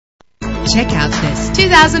Check out this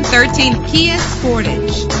 2013 Kia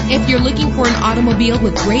Sportage. If you're looking for an automobile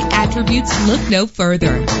with great attributes, look no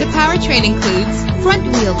further. The powertrain includes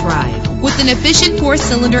front-wheel drive with an efficient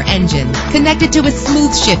 4-cylinder engine connected to a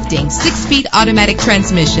smooth shifting 6-speed automatic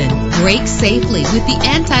transmission. Brake safely with the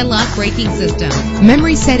anti-lock braking system.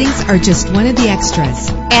 Memory settings are just one of the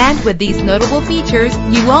extras. And with these notable features,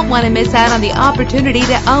 you won't want to miss out on the opportunity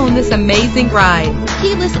to own this amazing ride.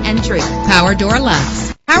 Keyless entry, power door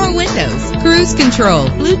locks, power windows, cruise control,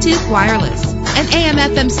 Bluetooth wireless, an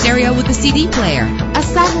AM/FM stereo with a CD player, a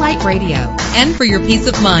satellite radio. And for your peace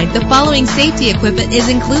of mind, the following safety equipment is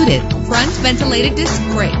included: front ventilated disc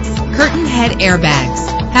brakes, curtain head airbags,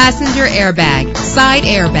 passenger airbag, side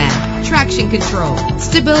airbag, traction control,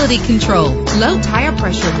 stability control, low tire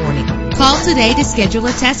pressure warning. Call today to schedule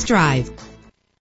a test drive.